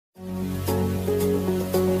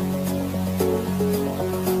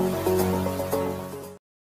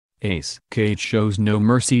Ace. Kate shows no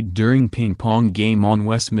mercy during ping pong game on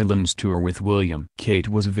West Midlands tour with William. Kate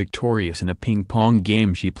was victorious in a ping pong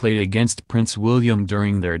game she played against Prince William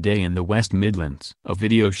during their day in the West Midlands. A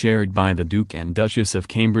video shared by the Duke and Duchess of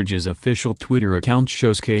Cambridge's official Twitter account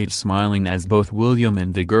shows Kate smiling as both William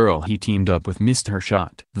and the girl he teamed up with missed her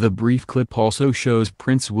shot. The brief clip also shows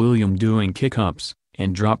Prince William doing kick-ups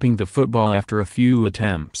and dropping the football after a few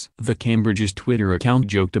attempts. The Cambridge's Twitter account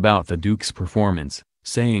joked about the Duke's performance,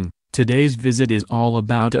 saying, "Today's visit is all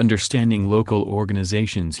about understanding local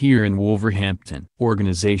organizations here in Wolverhampton.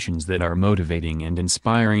 Organizations that are motivating and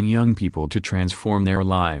inspiring young people to transform their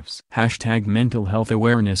lives." #Mental Health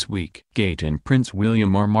Awareness Week. Kate and Prince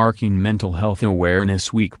William are marking Mental Health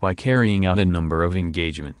Awareness Week by carrying out a number of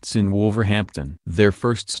engagements in Wolverhampton. Their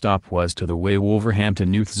first stop was to the Way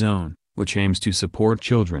Wolverhampton Youth Zone, which aims to support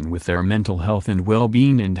children with their mental health and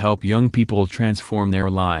well-being and help young people transform their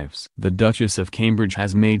lives. The Duchess of Cambridge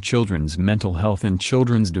has made children's mental health and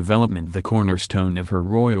children's development the cornerstone of her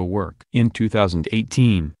royal work. In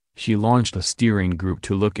 2018, she launched a steering group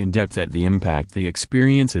to look in depth at the impact the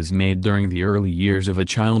experiences made during the early years of a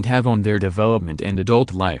child have on their development and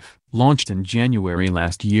adult life. Launched in January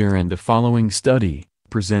last year, and the following study,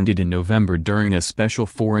 presented in November during a special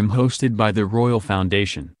forum hosted by the Royal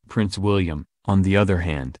Foundation. Prince William, on the other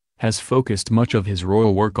hand, has focused much of his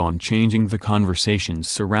royal work on changing the conversations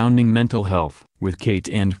surrounding mental health. With Kate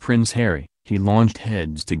and Prince Harry, he launched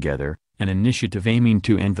Heads Together, an initiative aiming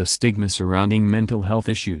to end the stigma surrounding mental health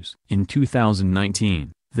issues. In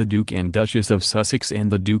 2019, the Duke and Duchess of Sussex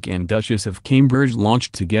and the Duke and Duchess of Cambridge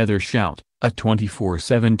launched Together Shout, a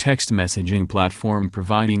 24/7 text messaging platform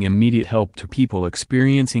providing immediate help to people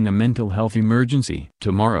experiencing a mental health emergency.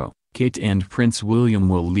 Tomorrow, Kate and Prince William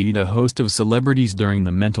will lead a host of celebrities during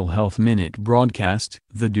the Mental Health Minute broadcast.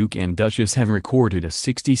 The Duke and Duchess have recorded a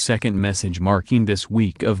 60-second message marking this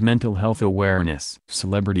week of mental health awareness.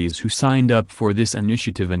 Celebrities who signed up for this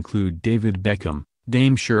initiative include David Beckham,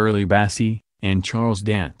 Dame Shirley Bassey, and Charles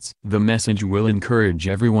Dance. The message will encourage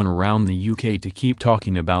everyone around the UK to keep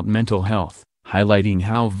talking about mental health, highlighting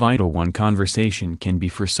how vital one conversation can be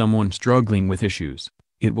for someone struggling with issues.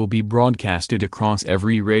 It will be broadcasted across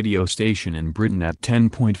every radio station in Britain at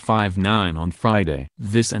 10:59 on Friday.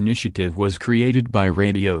 This initiative was created by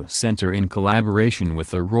Radio Centre in collaboration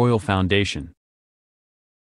with the Royal Foundation.